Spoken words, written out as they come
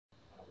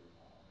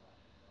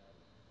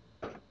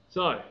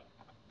So,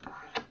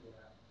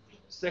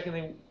 second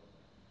thing,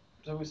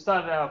 so we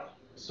started our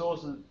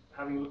sources,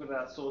 having a look at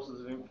our sources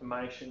of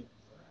information.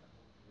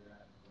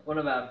 One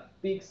of our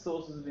big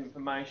sources of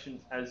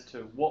information as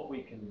to what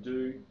we can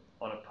do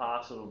on a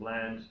parcel of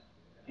land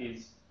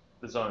is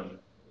the zoning.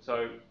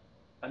 So,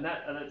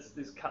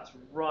 this cuts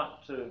right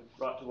to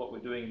what we're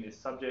doing in this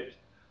subject.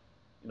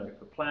 You know,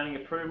 for planning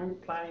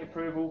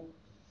approval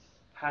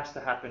has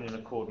to happen in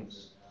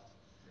accordance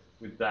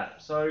with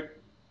that. So,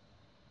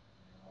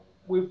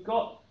 we've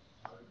got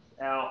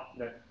our,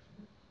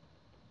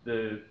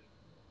 we've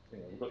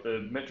got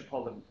the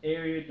metropolitan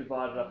area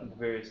divided up into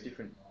various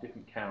different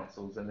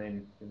councils, and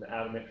then in the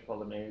outer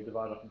metropolitan area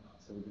divided up into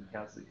civil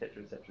councils,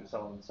 etc., so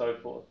on and so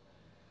forth.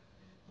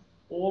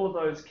 All of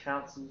those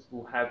councils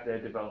will have their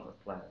development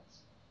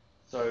plans.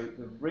 So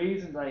the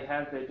reason they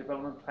have their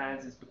development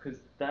plans is because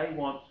they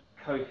want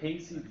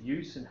cohesive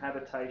use and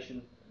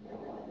habitation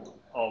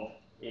of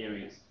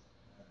areas.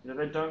 You know,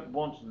 they don't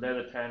want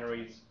leather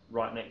tanneries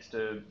right next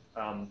to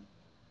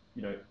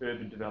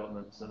urban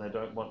developments, and they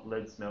don't want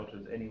lead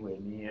smelters anywhere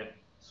near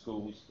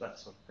schools, that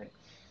sort of thing.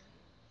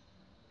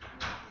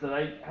 So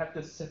they have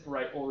to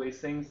separate all these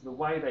things. The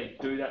way they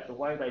do that, the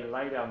way they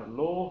lay down the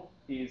law,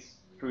 is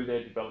through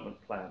their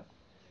development plan.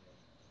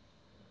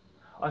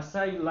 I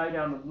say lay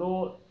down the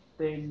law,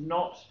 they're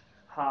not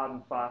hard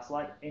and fast.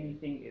 Like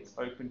anything, it's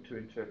open to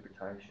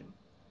interpretation.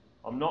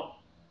 I'm not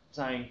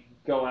saying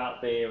go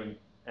out there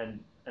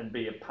and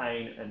be a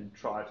pain and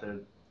try to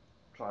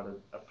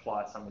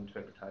apply some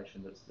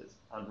interpretation that's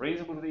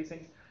unreasonable to these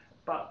things,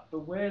 but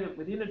beware that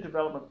within a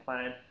development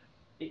plan,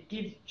 it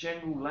gives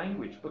general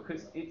language,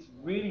 because it's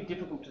really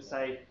difficult to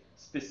say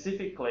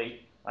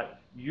specifically, like,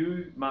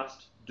 you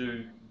must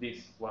do this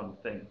one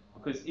thing.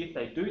 Because if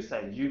they do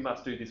say you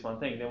must do this one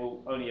thing, then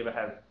we'll only ever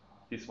have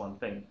this one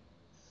thing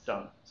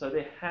done. So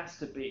there has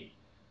to be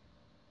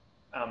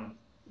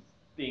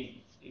the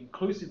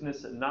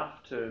inclusiveness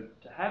enough to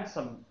have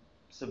some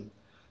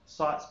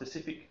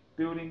site-specific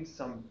buildings,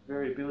 some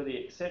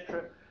variability,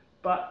 etc.,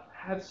 but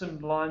have some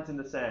lines in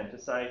the sand to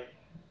say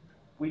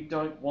we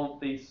don't want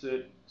these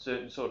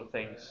certain sort of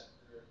things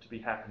to be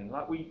happening.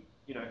 Like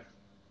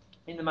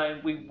in the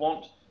main, we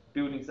want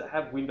buildings that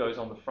have windows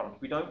on the front.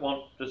 We don't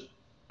want just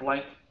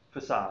blank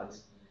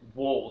facades,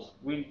 walls,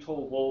 really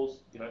tall walls,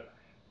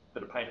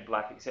 that are painted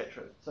black,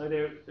 etc. So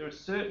there are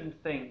certain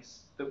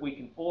things that we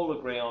can all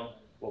agree on.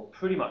 Well,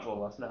 pretty much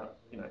all of us. No,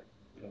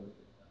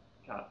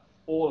 can't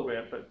all agree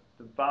on, but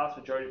the vast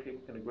majority of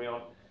people can agree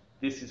on.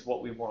 This is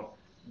what we want.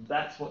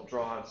 That's what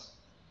drives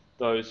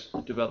those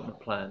development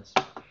plans.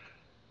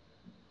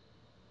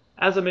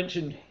 As I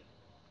mentioned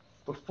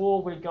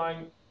before, we're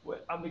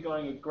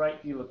undergoing a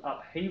great deal of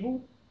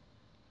upheaval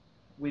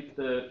with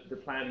the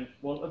planning.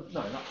 Well,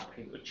 no, not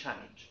upheaval, a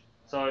change.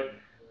 So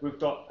we've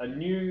got a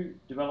new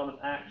Development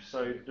Act.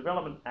 So the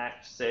Development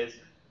Act says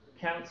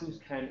councils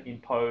can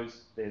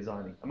impose their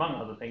zoning. Among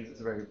other things, it's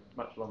a very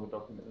much longer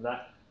document than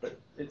that, but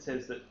it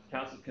says that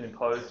councils can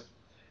impose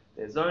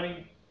their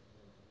zoning.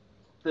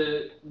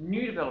 The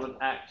new Development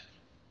Act,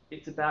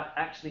 it's about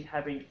actually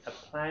having a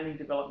planning,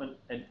 development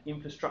and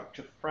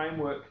infrastructure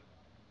framework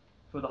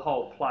for the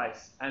whole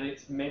place, and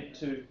it's meant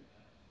to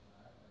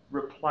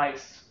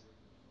replace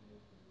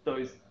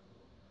those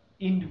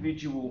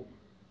individual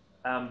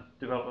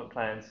development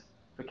plans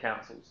for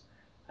councils,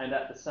 and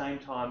at the same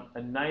time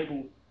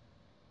enable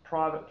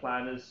private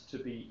planners to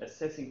be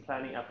assessing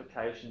planning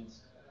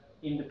applications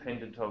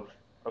independent of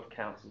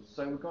councils.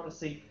 So we're going to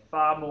see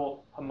far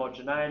more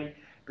homogeneity,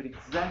 but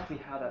exactly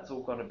how that's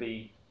all going to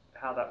be,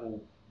 how that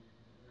will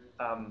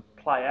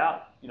play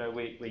out,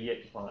 we're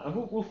yet to find out. And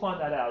we'll find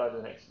that out over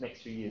the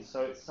next few years.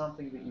 So it's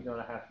something that you're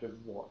going to have to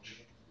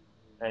watch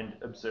and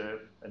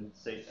observe and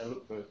see and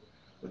look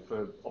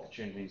for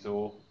opportunities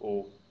or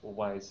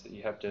ways that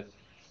you have to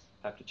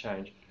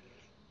change.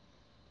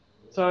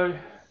 So,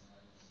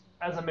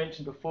 as I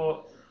mentioned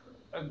before,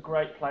 a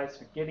great place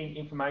for getting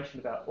information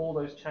about all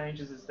those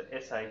changes is the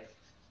SA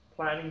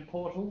Planning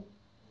Portal.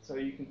 So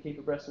you can keep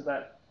abreast of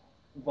that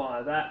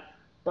via that,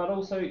 but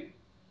also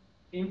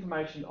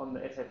information on the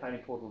SA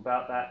Planning Portal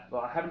about that.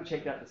 Well, I haven't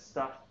checked out the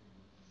stuff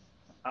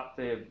up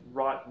there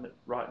right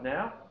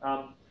now,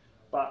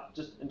 but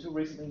just until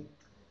recently,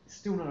 there's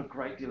still not a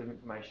great deal of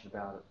information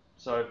about it.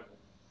 So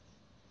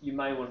you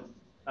may want,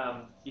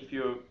 if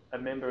you're a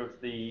member of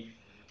the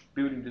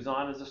Building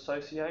Designers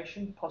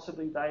Association,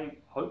 hopefully they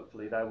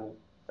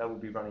will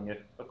be running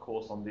a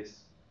course on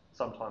this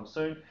sometime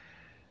soon.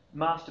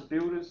 Master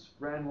Builders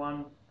ran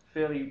one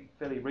fairly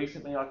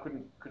recently. I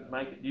couldn't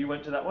make it. You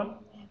went to that one?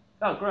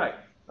 Oh, great.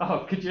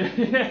 Oh, could you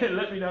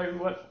let me know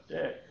what?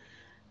 Yeah.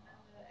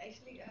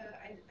 Actually,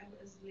 I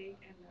was late,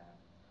 and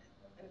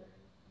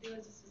they were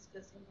just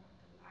discussing about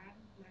the land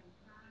plan,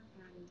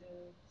 and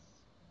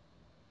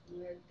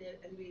their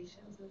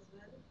elevations as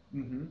well.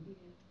 Mm-hmm. Yeah.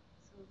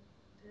 So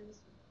there was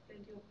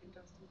plenty of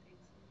interesting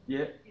things.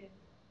 Yeah.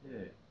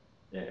 Yeah.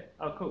 Yeah.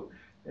 Oh, cool.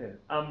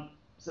 Yeah.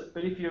 So,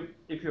 but if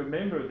you're a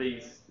member of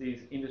these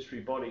industry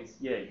bodies,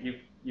 yeah,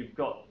 you've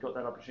got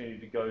that opportunity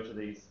to go to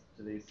these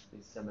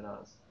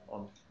seminars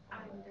on.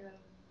 And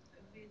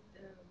with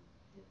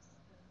this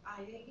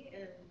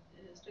IA,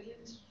 Australian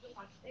Institute of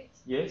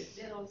Architects. Yes.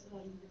 They're also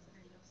running this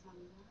kind of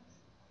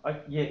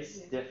seminars. Yes,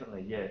 Yes.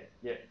 definitely. Yeah,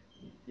 yeah,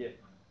 yeah,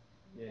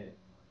 yeah,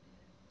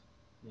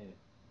 yeah.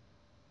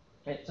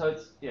 And so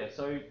it's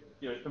So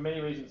for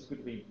many reasons, it's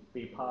good to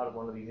be part of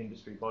one of these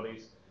industry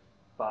bodies.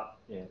 But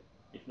yeah,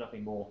 if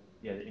nothing more,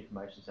 the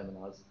information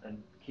seminars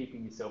and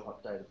keeping yourself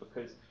updated,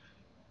 because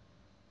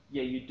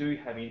you do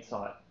have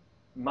insight,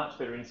 much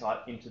better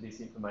insight into this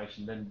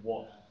information than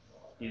what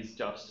is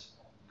just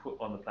put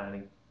on the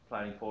planning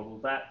portal.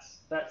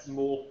 That's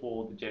more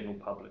for the general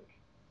public,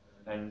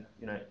 and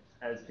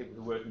as people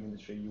who work in the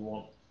industry, you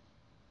want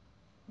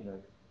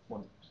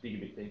want to dig a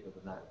bit deeper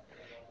than that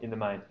in the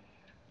main.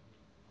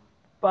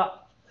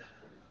 But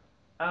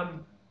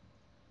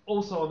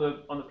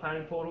also on the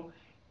planning portal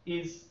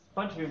is a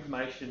bunch of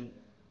information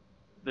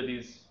that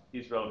is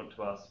relevant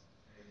to us.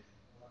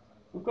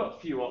 We've got a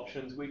few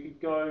options. We could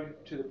go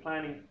to the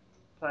planning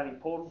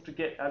portal to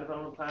get our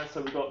development plan.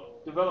 So we've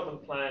got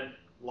development plan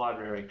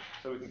library.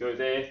 So we can go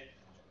there.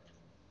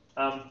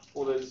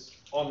 Or there's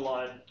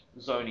online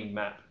zoning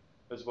map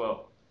as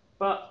well.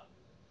 But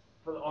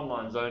for the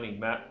online zoning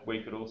map,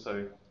 we could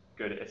also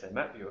go to SA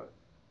Map Viewer.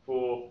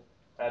 For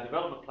our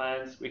development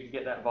plans, we can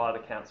get that via the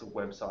council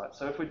website.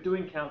 So if we're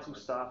doing council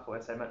stuff or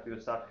SA Map Viewer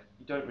stuff,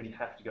 you don't really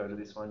have to go to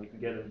this one. You can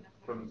get them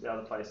from the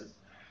other places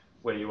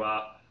where you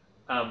are.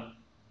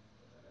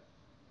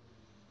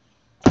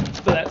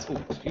 So that's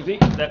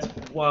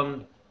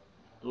one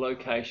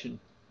location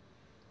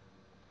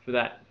for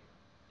that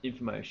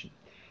information.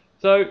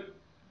 So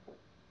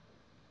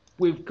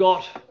we've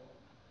got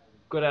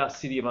our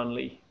City of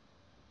Unley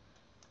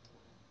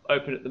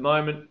open at the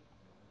moment.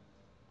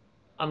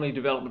 Unley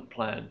development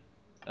plan.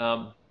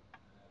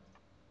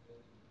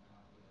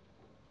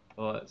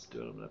 Let's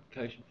do it on an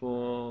application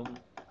form.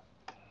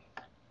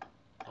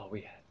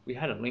 We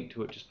had a link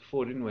to it just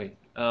before, didn't we?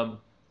 Unley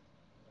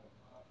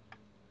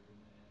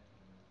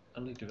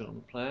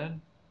development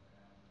plan.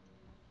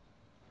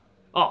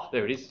 Oh,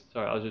 there it is.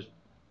 Sorry, I just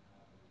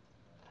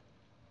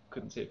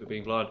couldn't see it for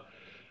being blind.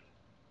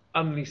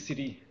 Unley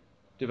City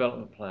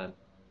development plan.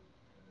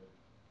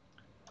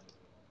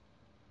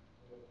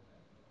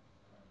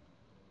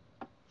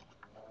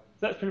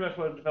 So that's pretty much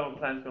what a development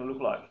plan is going to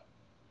look like.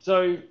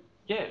 So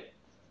yeah,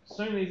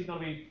 soon these are going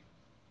to be,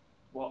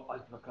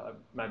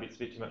 maybe it's a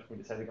bit too much for me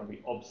to say they're going to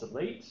be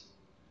obsolete,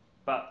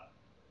 but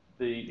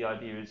the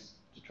idea is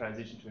to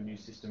transition to a new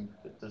system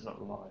that does not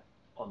rely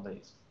on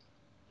these.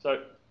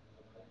 So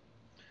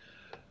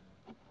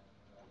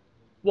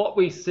what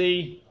we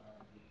see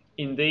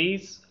in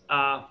these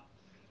are,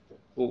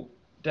 well,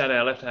 down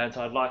our left-hand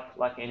side,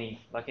 like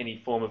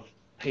any form of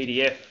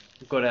PDF,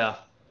 we've got our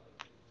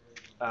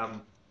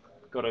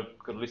got a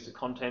list of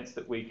contents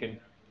that we can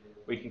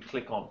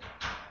click on.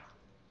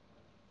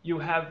 You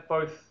have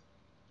both.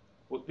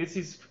 Well, this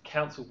is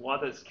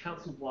council-wide. There's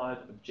council-wide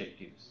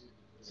objectives.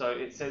 So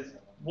it says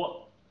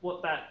what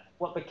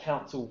the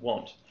council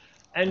want,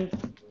 and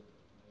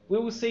we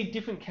will see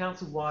different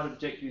council-wide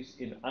objectives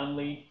in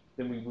Unley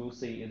than we will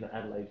see in the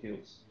Adelaide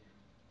Hills.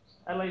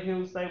 Adelaide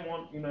Hills, they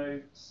want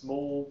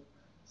small,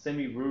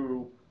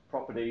 semi-rural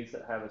properties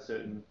that have a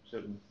certain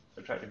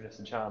attractiveness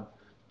and charm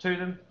to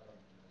them.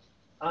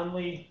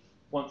 Unley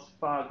wants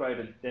far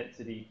greater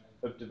density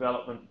of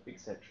development,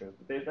 etc.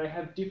 They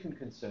have different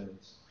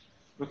concerns,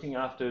 looking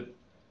after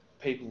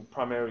people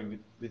primarily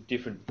with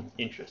different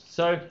interests.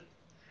 So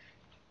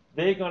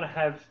they're going to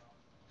have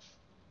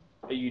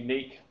a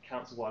unique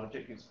council-wide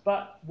objectives.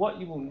 But what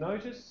you will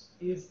notice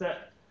is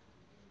that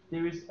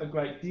there is a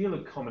great deal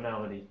of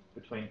commonality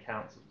between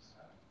councils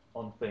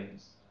on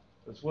things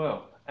as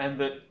well. And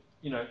that,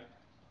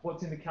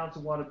 what's in the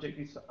council-wide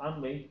objectives for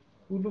Unley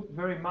would look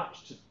very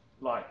much to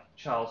like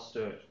Charles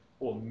Sturt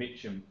or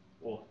Mitcham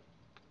or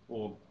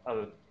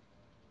other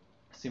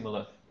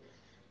similar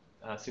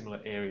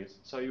areas.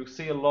 So you'll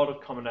see a lot of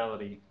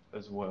commonality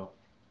as well.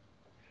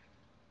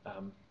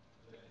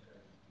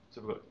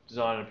 So we've got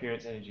design and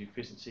appearance, energy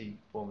efficiency,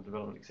 form of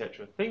development,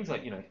 etc. Things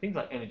like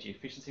energy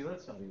efficiency. Well,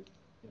 that's going to be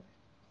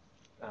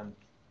going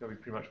to be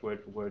pretty much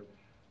word for word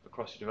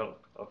across your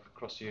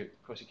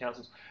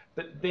councils.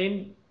 But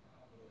then,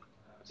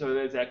 so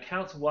there's our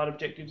council-wide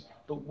objectives.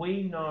 But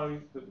we know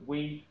that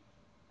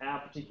our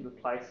particular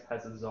place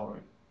has a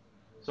zone.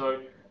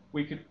 So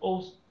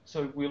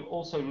we'll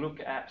also look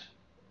at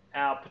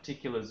our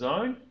particular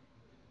zone.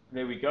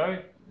 There we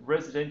go,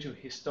 residential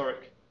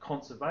historic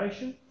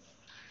conservation.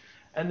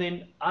 And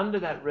then under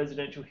that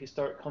residential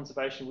historic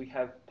conservation, we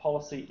have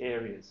policy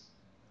areas.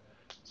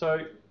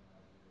 So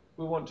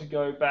we want to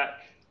go back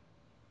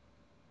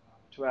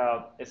to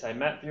our SA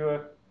Map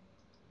Viewer,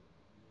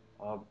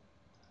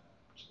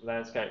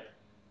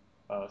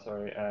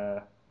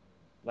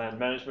 land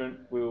management.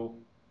 We'll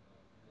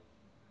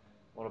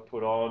want to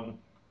put on,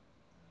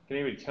 can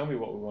you even tell me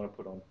what we want to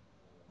put on?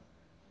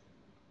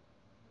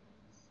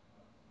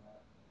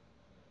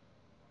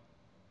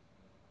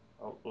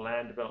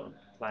 Land development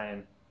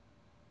plan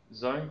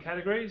zone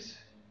categories,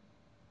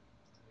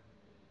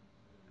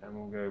 and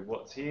we'll go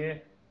what's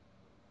here.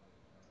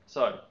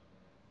 So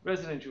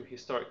Residential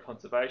Historic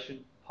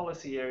Conservation,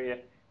 Policy Area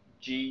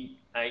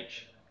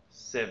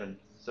GH7.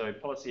 So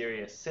Policy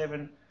Area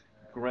 7,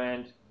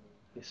 Grand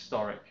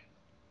Historic.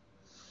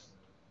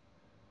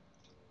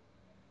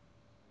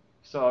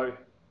 So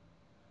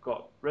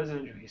got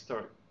Residential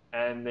Historic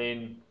and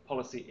then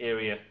Policy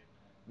Area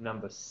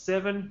number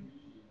 7.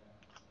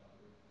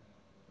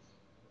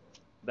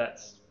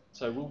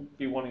 So we'll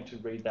be wanting to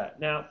read that.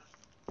 Now,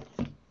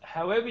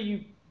 whether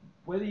you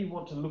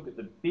want to look at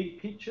the big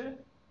picture,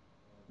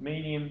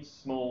 medium,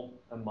 small,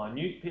 and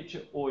minute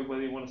picture, or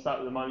whether you want to start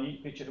with the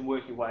minute picture and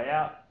work your way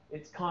out,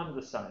 it's kind of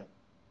the same.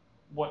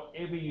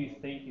 Whatever you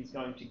think is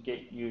going to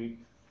get you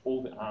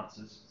all the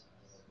answers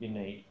you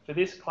need. For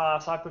this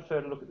class, I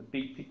prefer to look at the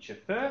big picture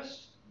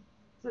first.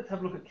 So let's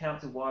have a look at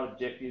council-wide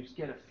objectives,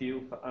 get a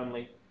feel for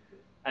only,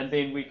 and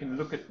then we can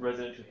look at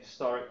residential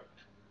historic,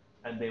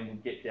 and then we'll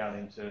get down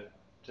into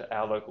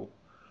our local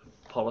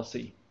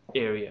policy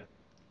area.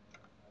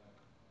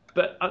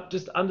 But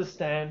just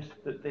understand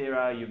that there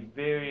are your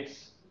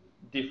various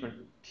different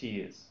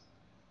tiers,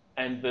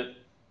 and that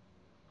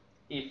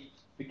if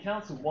the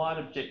council-wide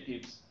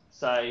objectives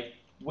say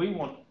we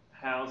want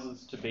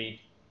houses to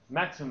be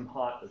maximum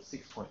height of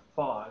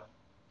 6.5,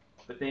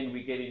 but then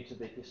we get into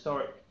the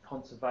historic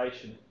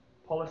conservation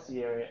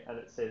policy area and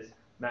it says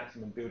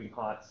maximum building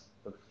heights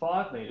of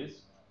 5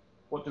 metres,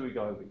 what do we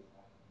go with?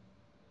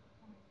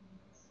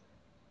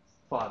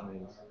 5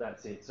 metres,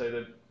 that's it.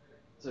 So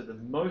the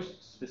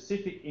most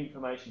specific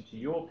information to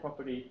your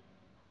property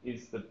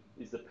is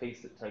the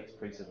piece that takes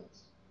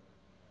precedence.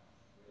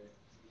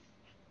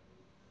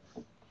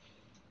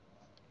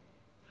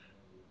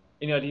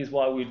 Any ideas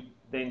why we'd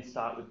then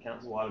start with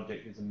council-wide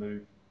objectives and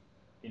move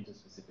into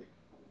specific?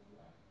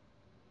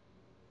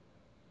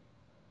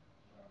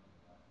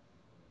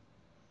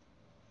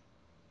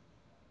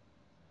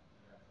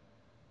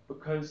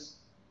 Because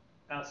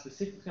our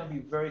specific is going to be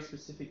very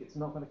specific, it's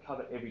not going to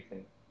cover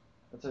everything.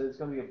 And so there's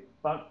going to be a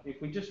bunch,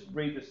 if we just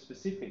read the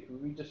specific,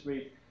 if we just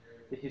read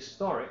the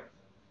historic,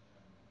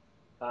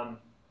 and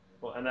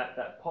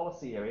that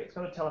policy area, it's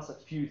going to tell us a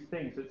few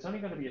things, but it's only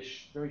going to be a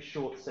very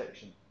short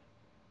section.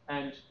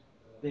 And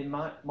there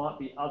might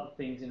be other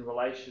things in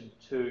relation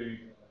to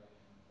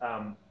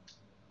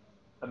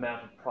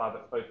amount of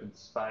private open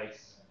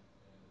space,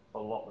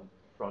 allotment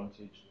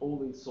frontage, all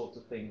these sorts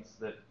of things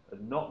that are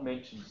not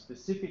mentioned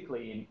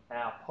specifically in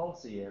our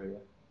policy area,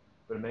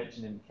 but are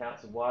mentioned in the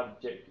council-wide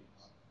objectives.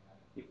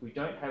 If we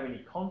don't have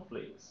any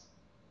conflicts,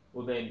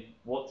 well then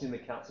what's in the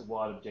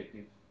council-wide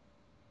objective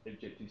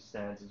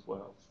stands as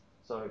well.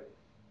 So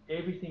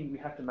everything we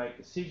have to make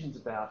decisions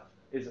about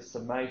is a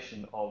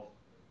summation of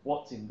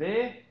what's in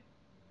there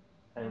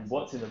and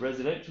what's in the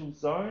residential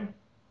zone,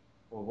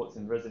 or what's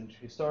in residential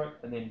historic,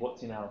 and then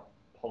what's in our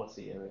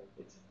policy area.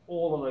 It's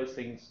all of those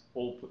things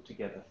all put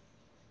together.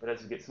 But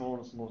as we get smaller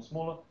and smaller and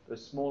smaller,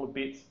 those smaller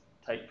bits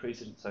take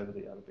precedence over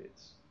the other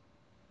bits.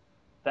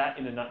 That,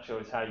 in a nutshell,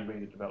 is how you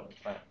read a development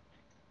plan.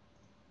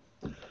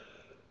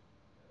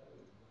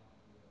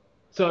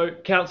 So,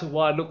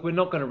 council-wide, look, we're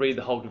not going to read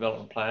the whole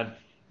development plan,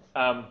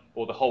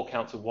 or the whole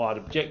council-wide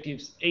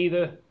objectives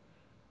either.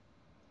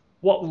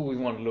 What will we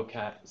want to look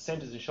at?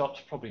 Centres and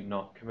shops? Probably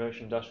not.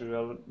 Commercial, industrial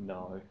development?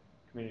 No.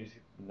 Communities?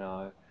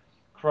 No.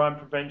 Crime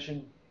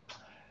prevention?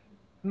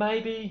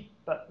 Maybe,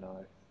 but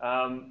no.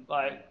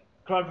 Like,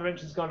 crime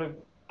prevention is going to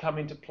come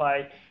into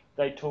play.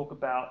 They talk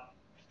about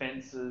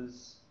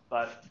fences,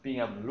 like being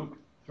able to look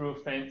through a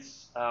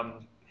fence,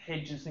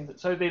 hedges,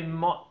 things. So there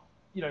might,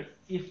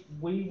 if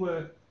we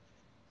were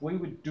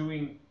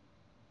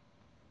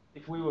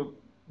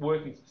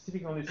working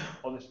specifically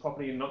on this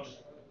property and not just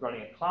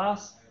running a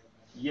class,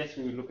 yes,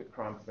 we would look at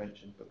crime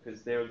prevention,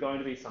 because there are going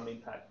to be some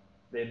impact.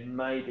 There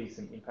may be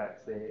some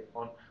impacts there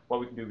on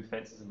what we can do with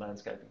fences and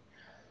landscaping.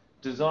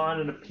 Design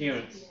and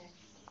appearance.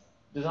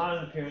 Design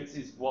and appearance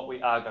is what we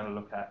are going to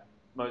look at,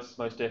 most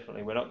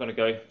definitely. We're not going to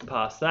go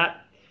past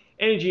that.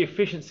 Energy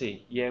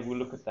efficiency, yeah, we'll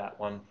look at that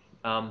one.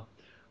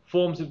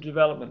 Forms of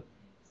development,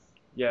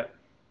 yeah.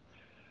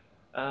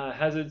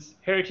 Hazards,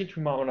 heritage,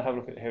 we might want to have a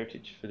look at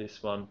heritage for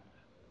this one.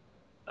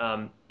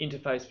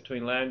 Interface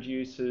between land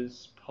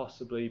uses,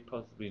 possibly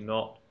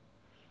not.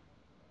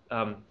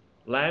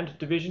 Land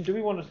division, do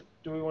we want to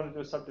do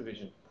a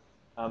subdivision?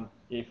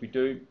 If we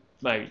do,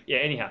 maybe. Yeah,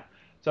 anyhow.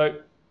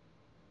 So,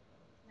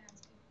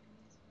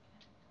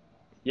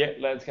 yeah,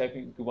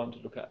 landscaping is a good one to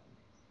look at.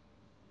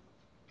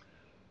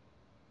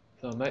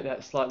 So I'll make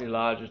that slightly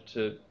larger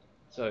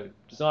so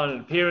design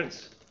and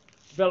appearance,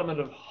 development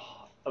of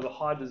a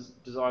high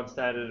design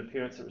standard and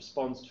appearance that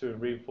responds to and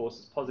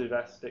reinforces positive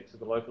aspects of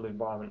the local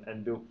environment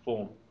and built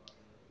form.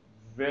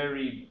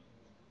 Very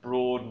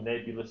broad,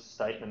 nebulous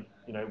statement.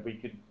 We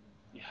could,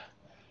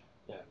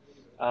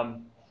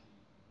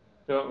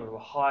 development of a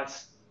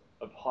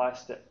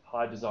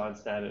high design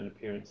standard and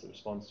appearance that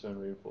responds to and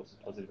reinforces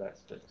positive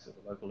aspects of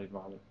the local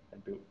environment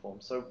and built form.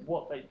 So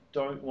what they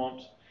don't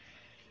want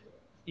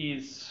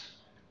is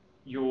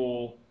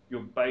your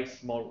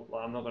base model.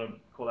 I'm not going to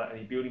call out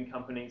any building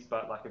companies,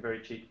 but like a very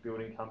cheap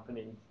building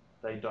company,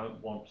 they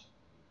don't want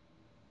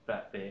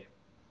that there.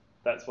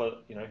 That's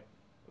what, a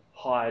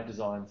higher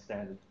design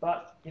standard.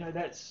 But you know,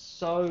 that's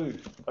so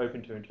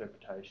open to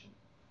interpretation.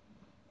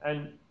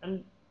 And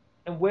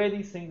where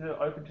these things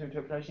are open to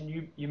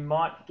interpretation, you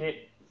might get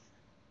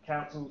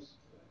councils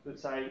that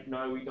say,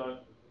 no, we don't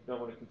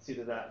want to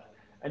consider that.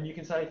 And you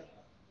can say,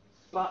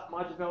 but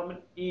my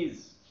development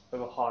is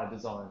of a high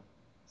design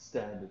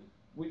standard.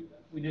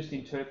 We're just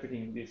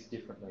interpreting this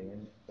differently.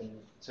 And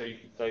so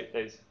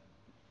there's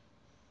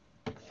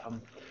it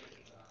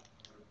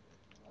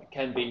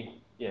can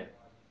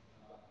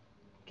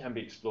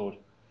be explored.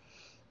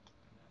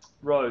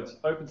 Roads,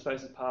 open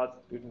spaces, paths,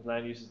 buildings,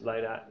 land uses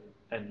laid out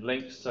and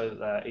linked so that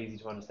they are easy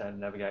to understand and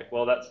navigate.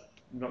 Well, that's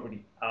not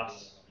really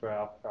us for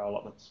our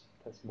allotments.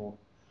 That's more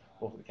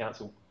for the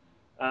council.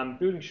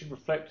 Buildings should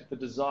reflect the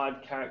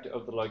desired character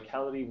of the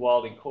locality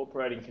while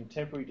incorporating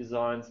contemporary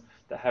designs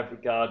that have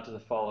regard to the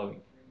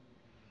following: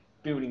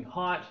 building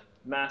height,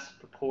 mass,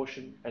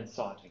 proportion, and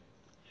siting.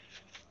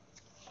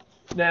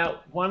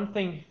 Now, one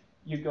thing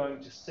you're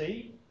going to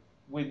see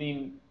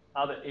within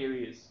other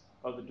areas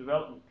of the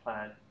development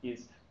plan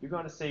is you're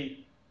going to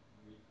see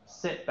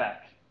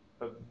setback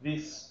of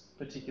this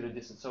particular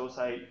distance. So we'll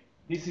say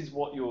this is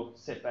what your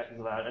setback is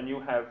allowed, and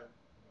you'll have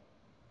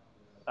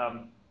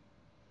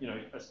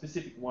a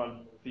specific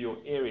one for your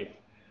area.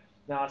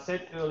 Now, I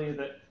said earlier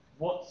that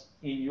what's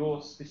in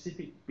your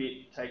specific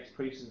bit takes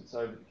precedence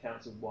over the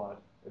council-wide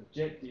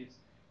objectives.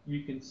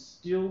 You can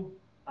still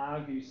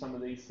argue some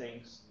of these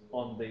things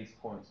on these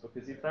points,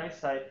 because if they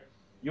say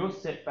your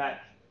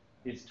setback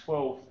is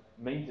 12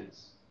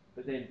 metres,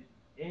 but then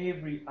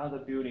every other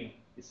building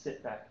is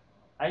set back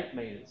 8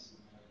 metres,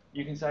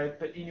 you can say,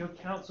 but in your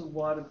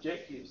council-wide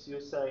objectives, you're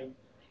saying,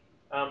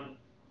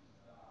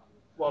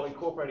 while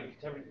incorporating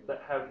contemporary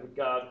that have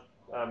regard,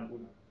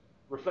 would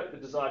reflect the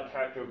desired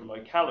character of the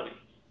locality.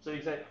 So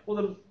you say,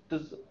 well,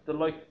 the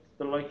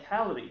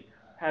locality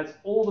has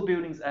all the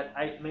buildings at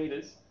 8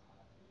 metres.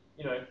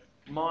 You know,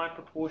 my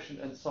proportion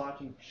and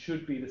siting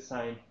should be the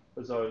same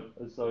as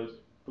those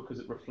because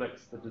it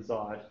reflects the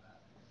desired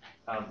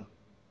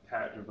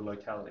character of the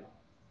locality.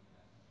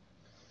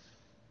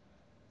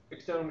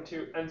 External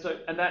material, and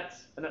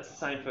that's the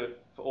same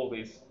for all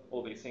these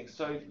things.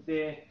 So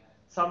they're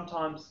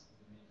sometimes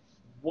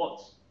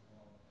what's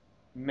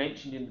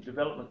mentioned in the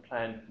development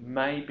plan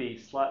may be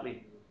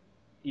slightly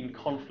in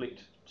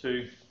conflict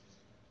to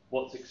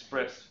what's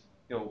expressed,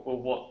 or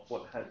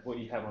what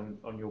you have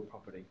on your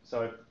property.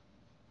 So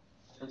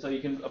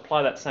you can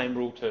apply that same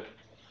rule to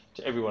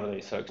every one of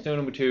these. So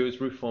external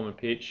materials, roof form and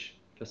pitch,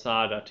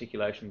 facade,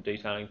 articulation,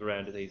 detailing,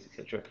 veranda, these,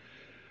 etc.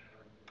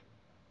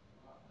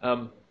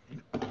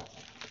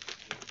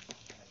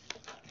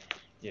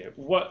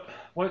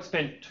 Won't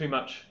spend too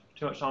much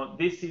time.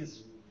 This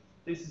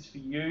is for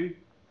you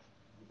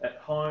at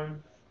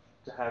home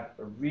to have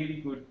a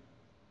really good.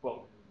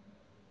 Well,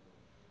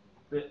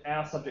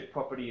 our subject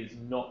property is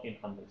not in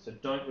Unley, so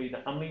don't read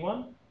the Unley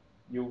one.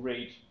 You'll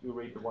read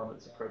the one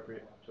that's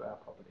appropriate to our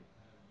property.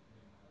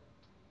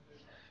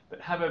 But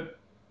have a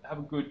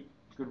good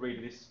read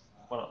of this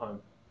one at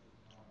home.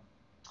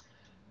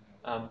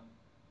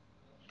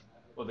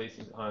 Or these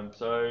things at home.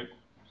 So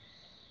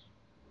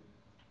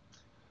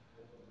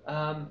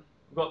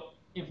we've got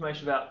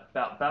information about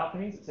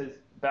balconies. It says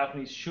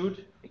balconies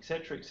should,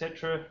 etc.,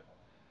 etc.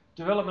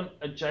 Development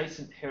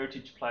adjacent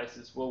heritage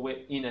places. Well,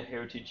 we're in a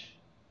heritage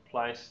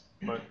place.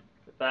 Won't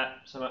put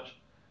that so much.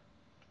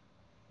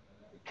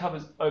 It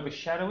covers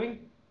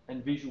overshadowing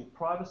and visual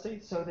privacy.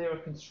 So there are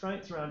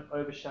constraints around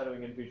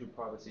overshadowing and visual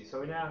privacy.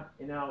 So in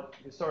our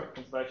historic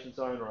conservation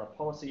zone or our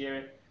policy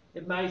area,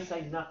 it may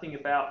say nothing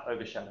about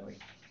overshadowing,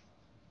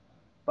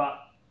 but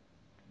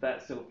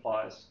that still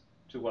applies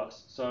to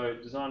us. So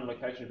design and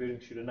location of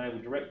buildings should enable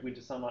direct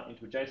winter sunlight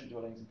into adjacent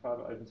dwellings and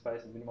private open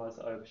space and minimise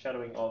the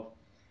overshadowing of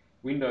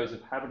windows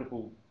of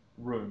habitable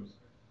rooms.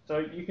 So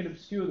you can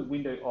obscure the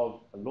window of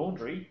a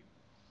laundry,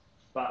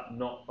 but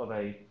not of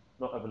a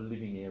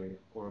living area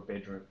or a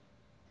bedroom.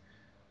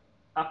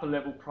 Upper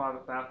level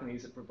private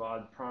balconies that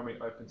provide primary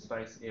open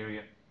space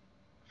area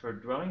for a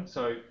dwelling.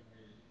 So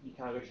you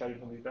can't go shading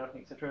from the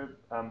balcony, etc.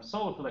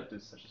 Solar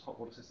collectors such as hot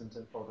water systems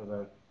and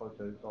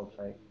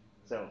photovoltaic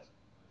cells.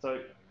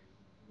 So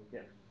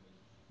yeah,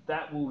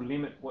 that will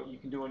limit what you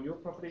can do on your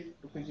property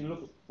because you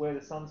look at where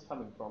the sun's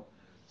coming from.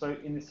 So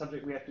in this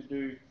subject we have to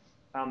do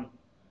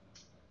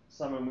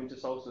summer and winter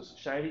solstice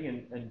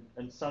shading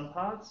and sun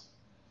paths.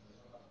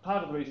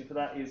 Part of the reason for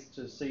that is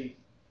to see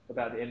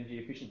about the energy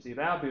efficiency of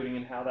our building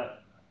and how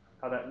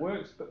that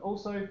works, but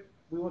also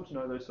we want to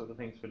know those sort of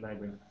things for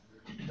neighbouring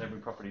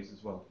properties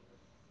as well.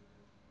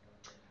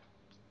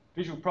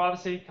 Visual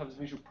privacy covers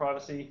visual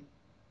privacy,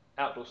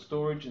 outdoor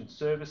storage and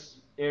service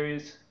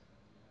areas,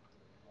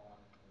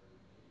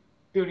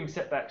 building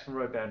setbacks from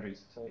road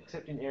boundaries. So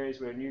except in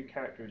areas where a new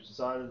character is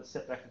desired, the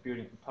setback of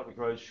building from public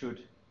roads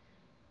should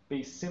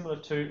be similar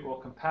to or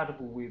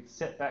compatible with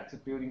setbacks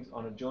of buildings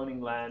on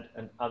adjoining land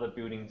and other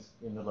buildings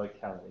in the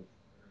locality.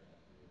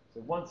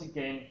 So once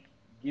again,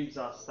 gives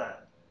us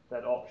that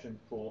option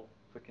for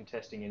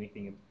contesting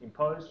anything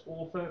imposed,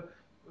 or for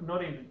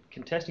not even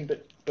contesting,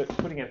 but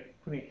putting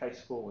a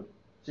case forward.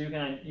 So you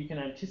can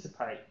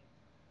anticipate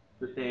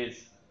that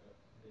there's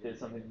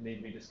something that needs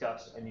to be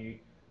discussed, and you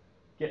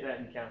get that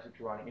in council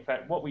to writing. In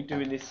fact, what we do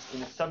in this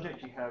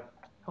subject, you have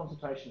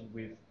consultation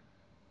with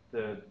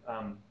the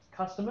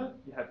customer,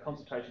 you have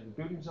consultation with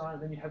building design,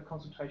 and then you have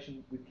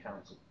consultation with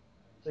council.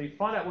 So you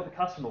find out what the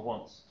customer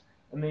wants,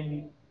 and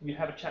then you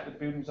have a chat with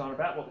building design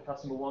about what the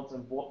customer wants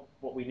and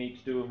what we need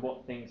to do and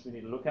what things we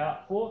need to look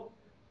out for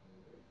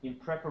in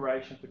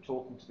preparation for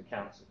talking to the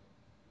council.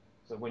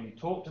 So when you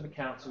talk to the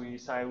council, you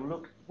say, well,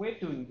 look, we're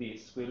doing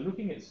this, we're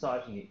looking at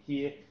siting it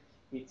here,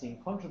 it's in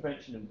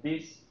contravention of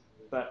this,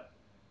 but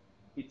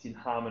it's in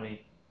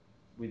harmony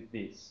with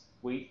this.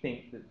 We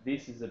think that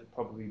this is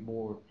probably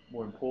more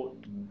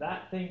important than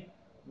that thing.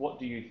 What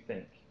do you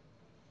think?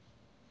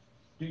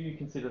 Do you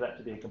consider that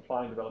to be a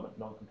complying development,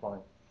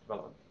 non-complying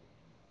development?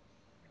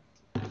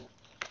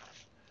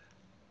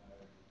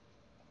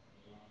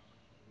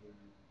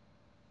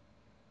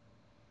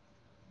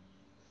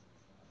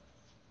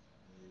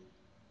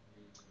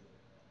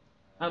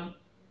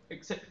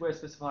 Except where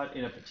specified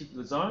in a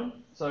particular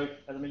zone. So,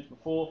 as I mentioned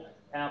before,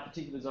 our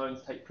particular zones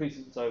take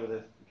precedence over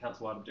the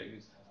council-wide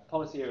objectives.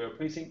 Policy area or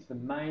precinct, the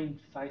main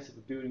face of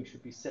a building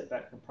should be set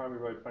back from primary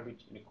road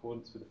frontage in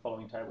accordance with the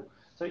following table.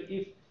 So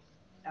if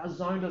our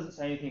zone doesn't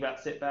say anything about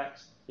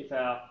setbacks, if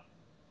our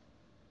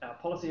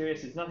policy area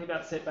says nothing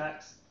about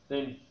setbacks,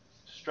 then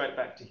straight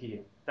back to here.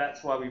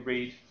 That's why we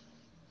read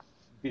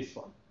this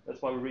one.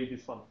 That's why we read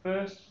this one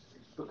first,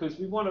 because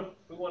we want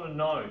to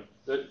know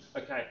that,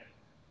 okay,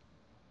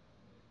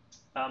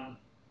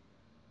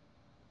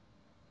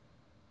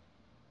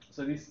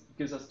 so this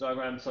gives us a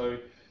diagram. So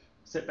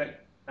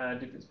setback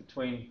difference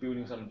between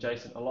buildings on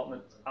adjacent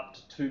allotments up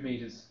to 2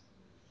 metres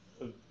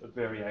of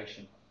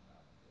variation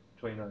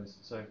between those.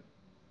 So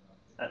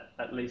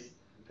at least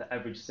the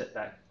average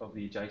setback of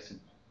the adjacent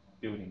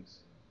buildings.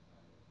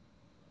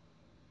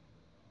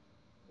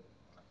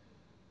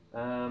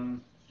 Do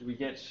we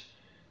get?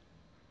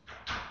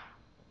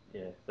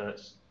 Yeah,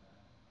 that's.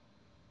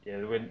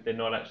 Yeah, they're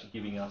not actually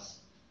giving us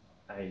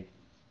a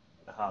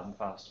hard and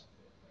fast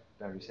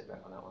boundary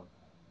setback on that one.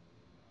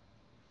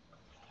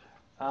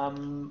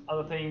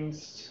 Other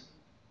things.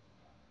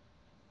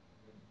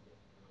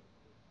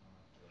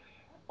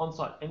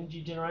 On-site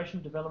energy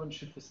generation development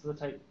should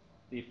facilitate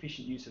the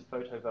efficient use of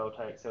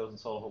photovoltaic cells and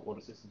solar hot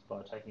water systems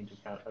by taking into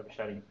account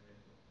overshading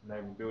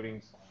neighbouring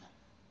buildings,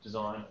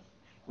 design,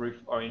 roof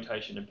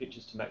orientation and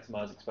pitches to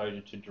maximise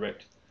exposure to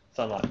direct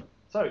sunlight.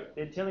 So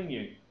they're telling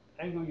you,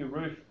 angle your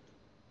roof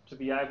to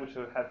be able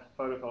to have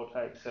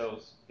photovoltaic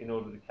cells in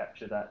order to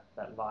capture that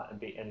light and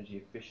be energy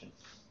efficient.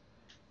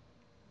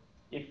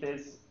 If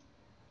there's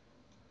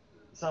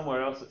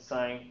somewhere else that's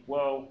saying,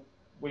 well,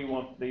 we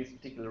want these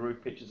particular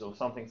roof pitches or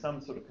something,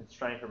 some sort of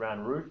constraint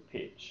around roof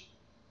pitch,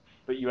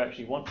 but you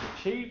actually want to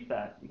achieve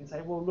that, you can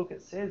say, well, look,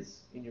 it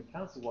says in your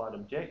council-wide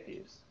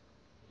objectives,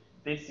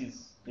 this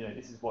is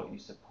what you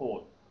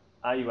support.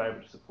 Are you able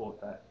to support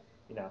that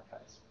in our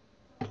case?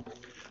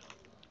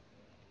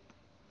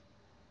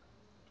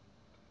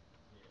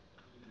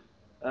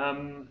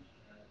 On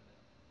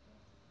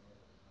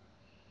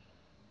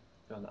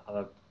the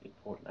other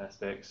important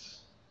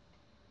aspects.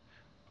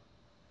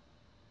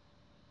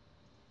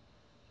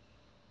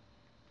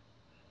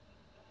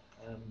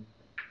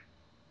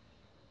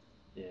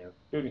 Yeah,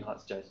 building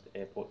heights adjacent to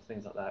airports,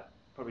 things like that,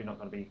 probably not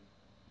going to be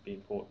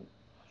important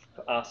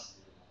for us.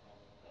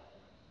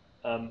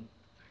 Yeah,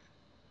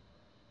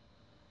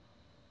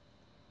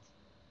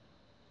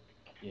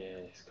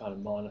 it's kind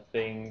of minor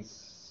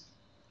things.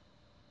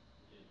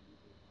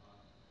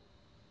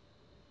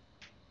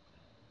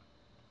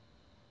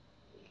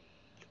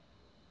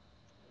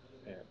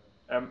 Yeah.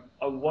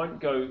 I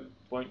won't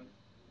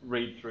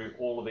read through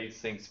all of these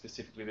things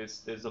specifically.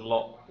 There's a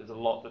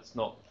lot that's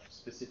not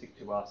specific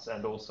to us,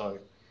 and also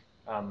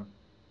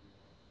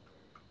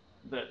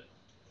that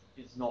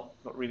is not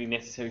really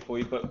necessary for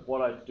you. But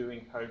what I do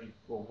encourage you,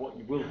 or what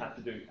you will have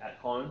to do at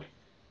home,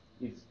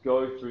 is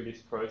go through this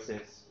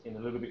process in a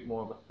little bit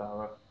more of a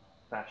thorough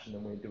fashion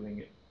than we're doing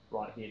it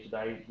right here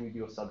today with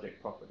your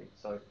subject property.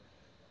 So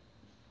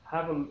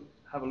have a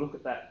look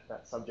at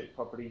that subject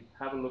property,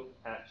 have a look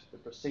at the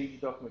procedure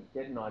document,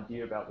 get an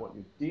idea about what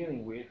you're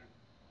dealing with,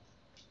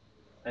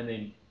 and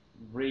then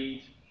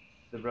read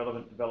the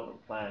relevant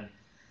development plan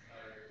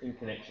in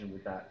connection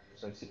with that.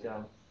 So sit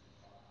down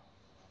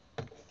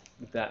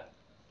with that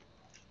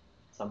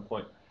at some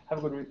point, have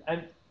a good read,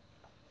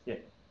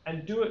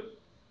 and do it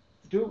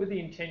with the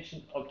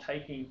intention of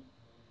taking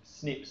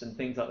snips and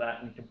things like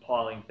that and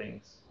compiling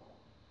things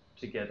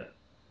together.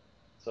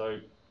 So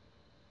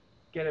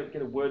get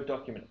a Word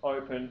document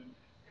open,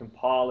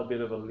 compile a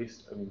bit of a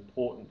list of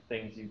important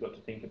things you've got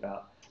to think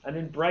about, and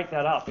then break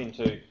that up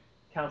into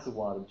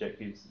council-wide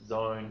objectives,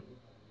 zone,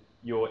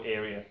 your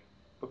area,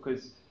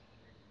 because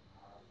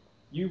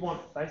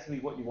basically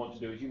what you want to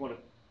do is you want to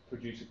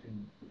produce a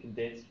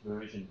condensed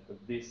version of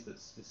this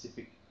that's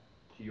specific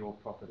to your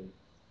property.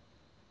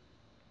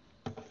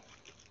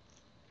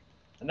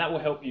 And that will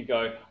help you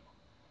go,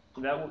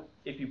 that will,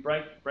 if you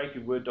break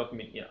your Word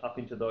document up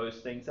into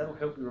those things, that'll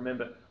help you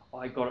remember,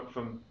 I got it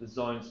from the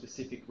zone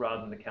specific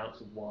rather than the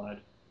council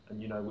wide,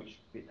 and you know which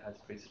bit has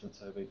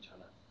precedence over each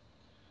other.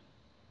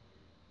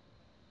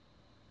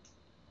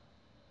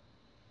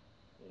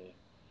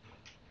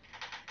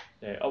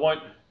 Yeah, I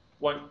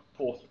won't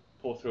pour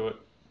through it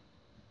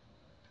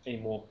any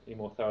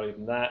more thoroughly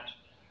than that.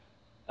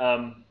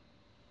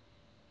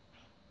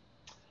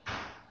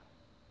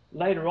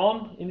 Later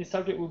on in this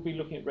subject, we'll be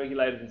looking at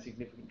regulated and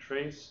significant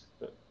trees,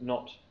 but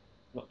not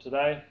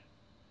today.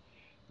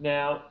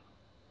 Now,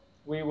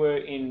 we were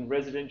in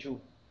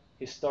residential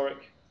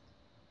historic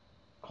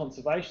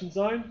conservation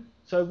zone,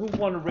 so we'll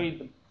want to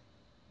read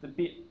the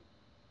bit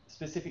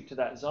specific to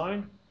that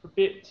zone for a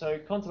bit. So,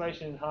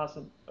 conservation and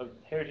enhancement of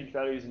heritage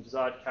values and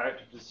desired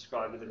character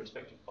described in the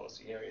respective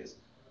policy areas.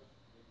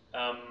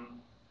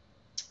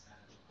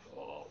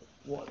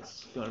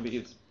 What's going to be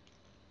is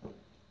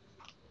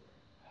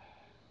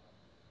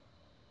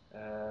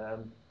yeah,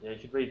 you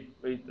should read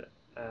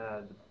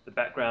the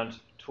background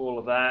to all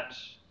of that.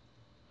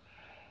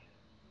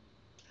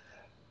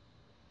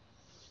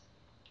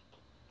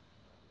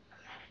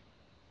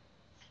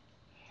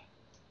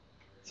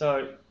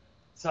 So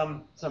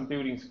some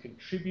buildings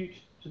contribute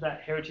to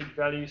that heritage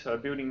value. So a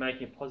building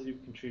making a positive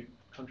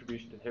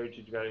contribution to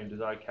heritage value and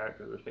desired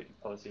character of the respective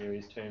policy area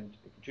is termed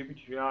a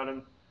contributory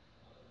item.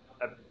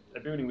 A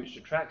building which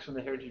detracts from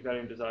the heritage value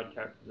and desired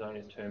character of the zone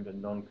is termed a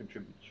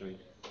non-contributory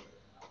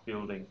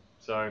building.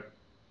 So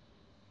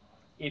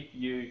if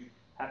you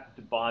happen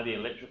to buy the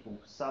electrical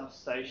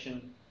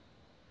substation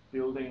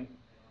building,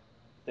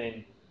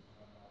 then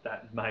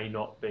that may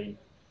not be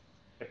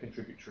a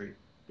contributory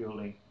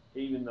building,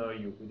 even though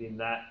you're within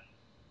that.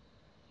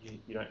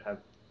 You don't have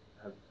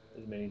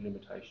as many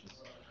limitations.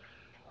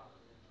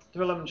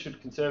 Development should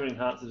conserve and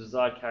enhance the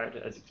desired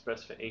character as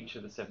expressed for each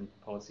of the 7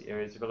 policy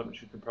areas. Development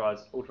should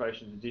comprise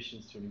alterations,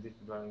 additions to an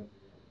existing dwelling,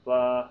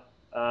 blah.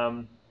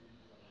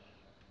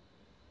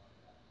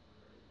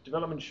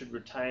 Development should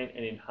retain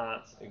and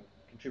enhance a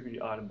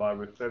contributory item by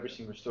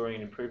refurbishing, restoring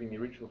and improving the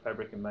original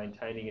fabric and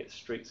maintaining its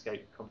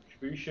streetscape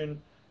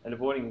contribution, and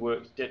avoiding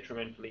works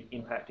detrimentally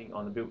impacting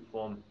on the built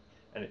form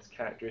and its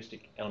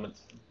characteristic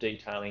elements,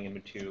 detailing and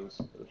materials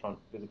for the front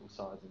visible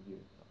sides and view.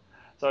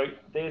 So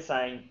they're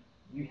saying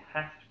you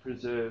have to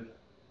preserve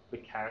the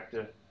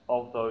character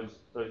of those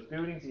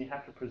buildings, and you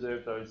have to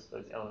preserve those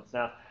elements.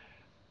 Now,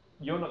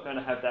 you're not going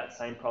to have that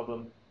same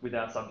problem with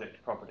our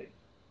subject property.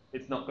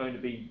 It's not going to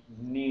be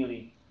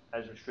nearly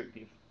as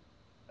restrictive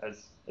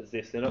as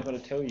this. They're not going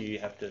to tell you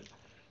have to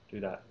do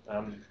that,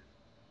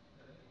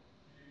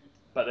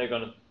 but they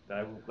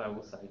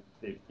will say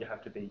that you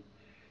have to be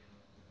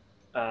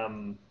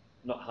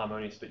not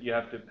harmonious, but you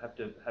have to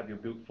have your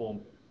built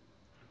form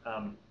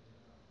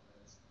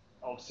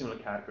of similar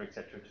character,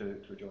 etc., to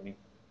adjoining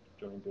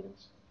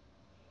buildings.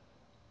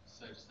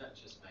 So does that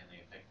just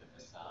mainly affect the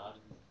facade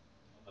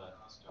of a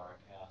historic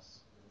house?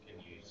 Can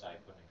you say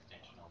put an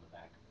extension on the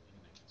back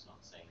even if it's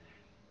not seen?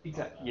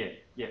 Exactly.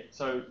 Yeah.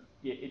 So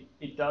yeah,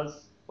 it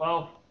does.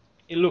 Well,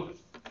 look,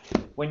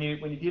 when you're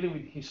dealing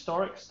with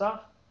historic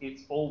stuff,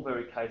 it's all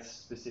very case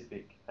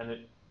specific, and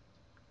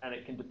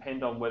it can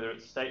depend on whether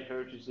it's state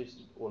heritage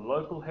listed or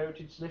local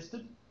heritage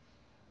listed.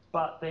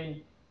 But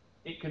then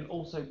it can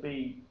also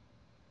be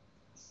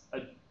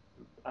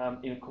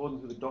in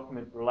accordance with a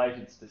document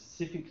related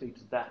specifically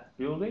to that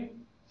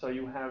building. So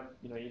you have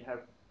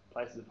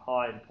places of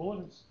high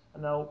importance,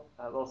 and they'll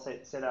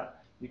set out,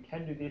 you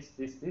can do this,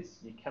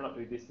 you cannot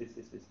do this.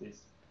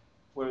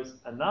 Whereas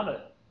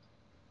another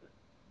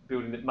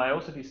building that may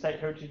also be state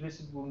heritage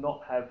listed will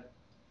not have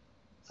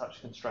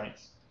such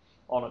constraints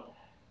on it.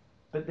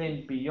 But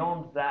then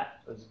beyond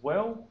that as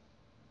well,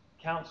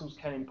 councils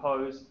can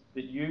impose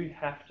that you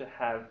have to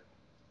have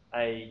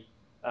an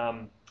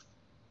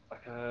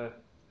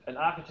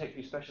architect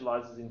who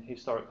specialises in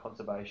historic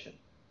conservation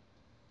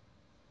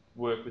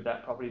work with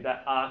that property.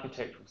 That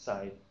architect will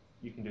say,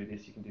 you can do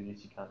this, you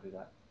can't do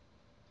that.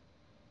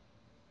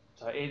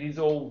 So it is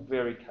all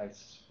very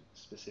case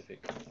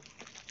specific.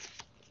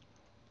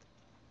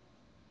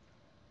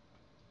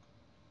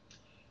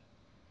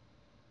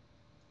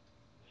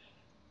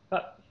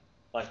 But,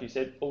 like you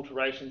said,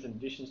 alterations and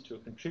additions to a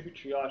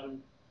contributory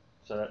item,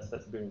 so that's the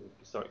building with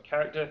historic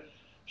character,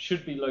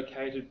 should be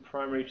located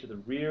primarily to the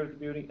rear of the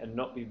building and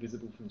not be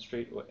visible from the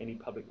street or any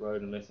public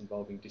road unless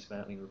involving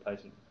dismantling and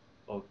replacement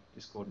of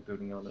discordant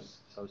building elements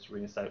so as to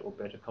reinstate or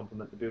better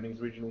complement the building's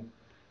original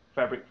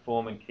fabric,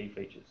 form and key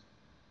features.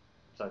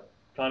 So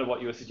kind of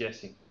what you were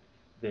suggesting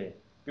there.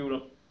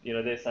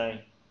 They're saying,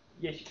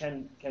 yes, you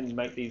can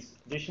make these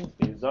additions,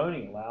 the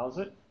zoning allows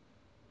it.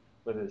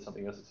 Whether there's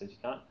something else that says you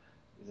can't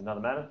is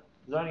another matter.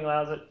 Zoning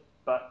allows it,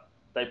 but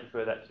they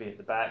prefer that to be at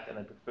the back, and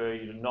they prefer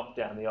you to knock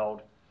down the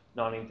old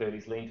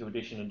 1930s lean-to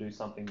addition and do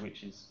something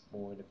which is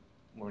more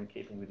in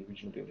keeping with the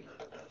original building.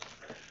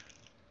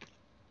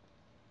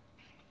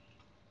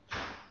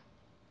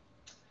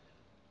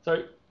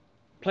 So,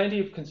 plenty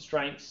of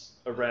constraints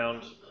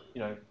around,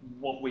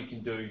 what we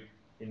can do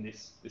in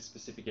this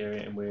specific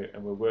area, and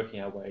we're working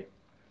our way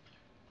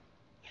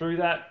through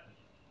that.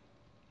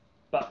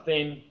 But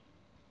then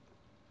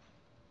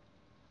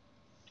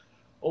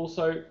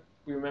also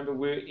we remember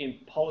we're in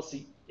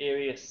Policy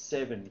Area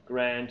 7,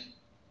 Grand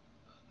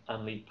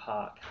Unley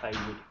Park,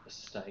 Haywood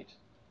Estate.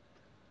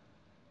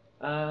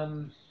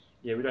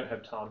 Yeah, we don't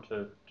have time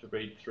to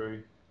read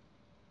through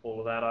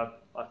all of that.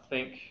 I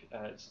think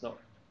it's not,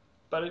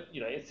 but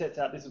it sets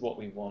out this is what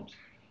we want,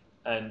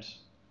 and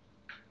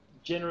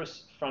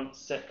generous front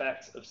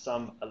setbacks of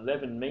some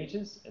 11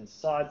 metres and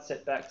side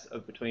setbacks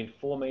of between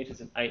 4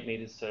 metres and 8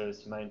 metres so as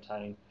to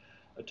maintain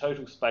a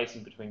total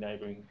spacing between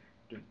neighbouring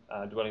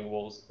dwelling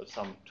walls of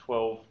some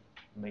 12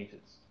 metres.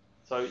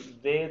 So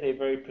they're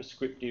very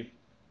prescriptive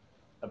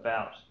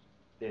about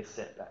their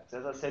setbacks.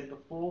 As I said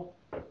before,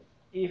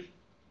 if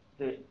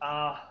there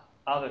are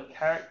other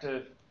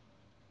character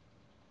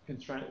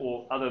constraint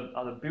or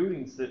other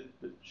buildings that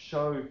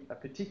show a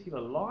particular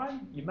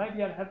line, you may be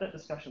able to have that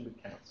discussion with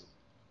council.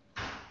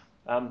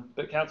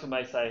 But council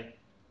may say,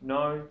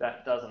 no,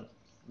 that doesn't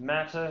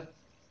matter,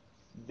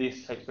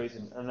 this takes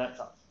precedence, and that's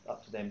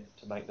up to them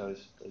to make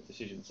those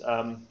decisions.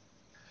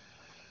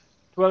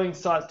 Dwelling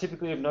sites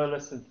typically have no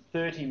less than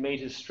 30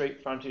 metres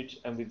street frontage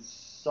and with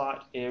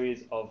site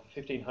areas of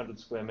 1,500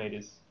 square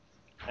metres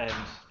and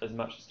as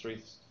much as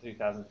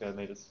 3,000 square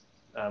metres.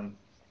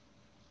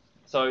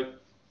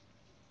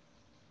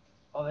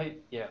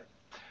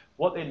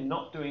 What they're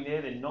not doing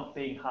there, they're not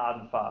being hard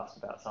and fast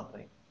about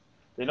something.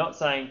 They're not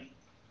saying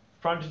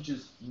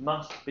frontages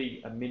must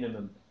be a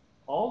minimum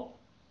of,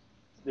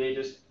 they're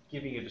just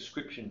giving a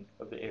description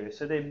of the area.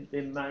 So there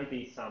may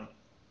be some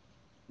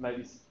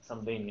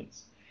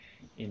lenience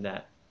in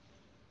that.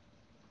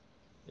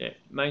 Yeah,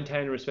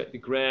 maintain and respect the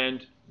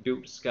grand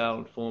built scale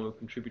and form of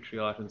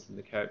contributory items and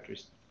the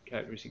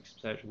characteristic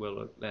substantial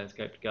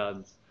well-landscaped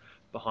gardens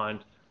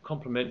behind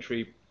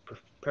complementary,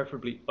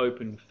 preferably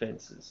open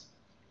fences.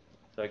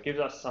 So it gives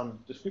us some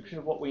description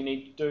of what we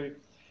need to do,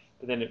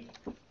 but then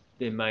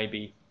there may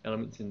be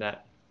elements in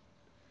that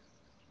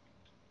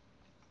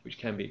which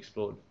can be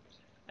explored.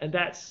 And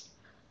that's,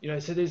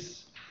 so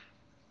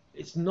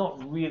it's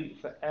not really,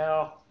 for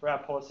our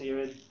policy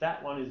area,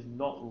 that one is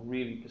not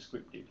really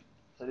prescriptive.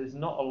 So there's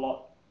not a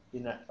lot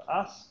in that for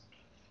us.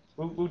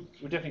 We'll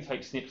definitely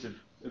take snips of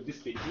this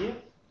bit here,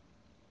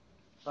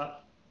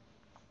 but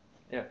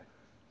yeah,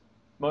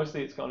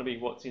 mostly it's going to be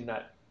what's in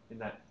that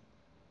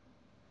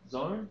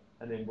zone,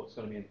 and then what's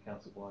going to be in the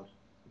council-wide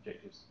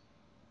objectives.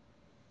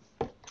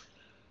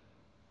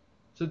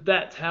 So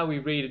that's how we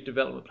read a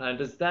development plan.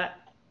 Do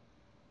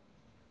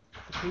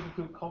people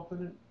feel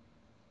confident?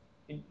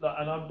 And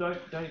I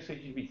don't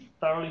expect you to be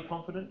thoroughly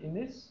confident in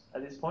this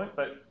at this point,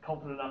 but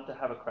confident enough to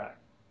have a crack.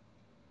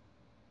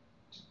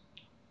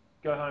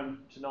 Go home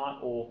tonight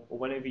or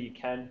whenever you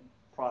can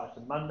prior to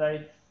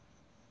Monday.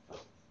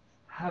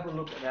 Have a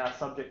look at our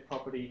subject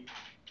property.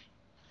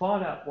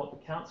 Find out what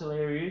the council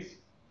area is.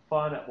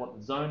 Find out what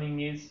the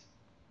zoning is.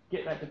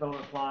 Get that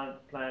development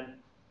plan.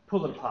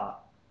 Pull it apart.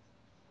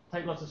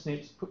 Take lots of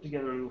snips. Put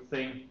together a little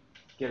thing.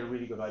 Get a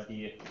really good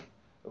idea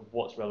of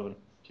what's relevant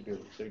to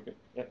build. So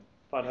yep.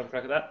 Fine, have a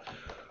crack at that.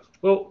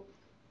 Well,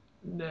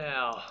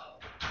 now,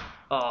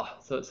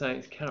 so it's saying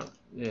it's current.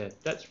 Yeah,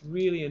 that's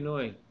really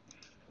annoying.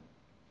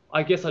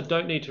 I guess I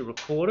don't need to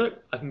record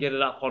it. I can get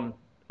it up on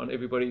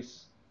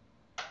everybody's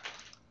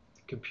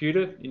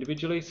computer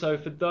individually. So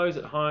for those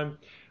at home,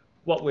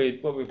 what we're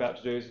about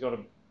to do is got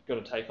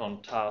to take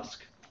on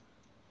task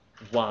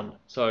 1.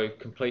 So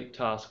complete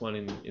task 1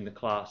 in the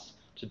class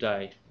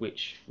today,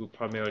 which we'll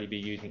primarily be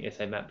using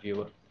SA Map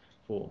Viewer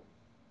for.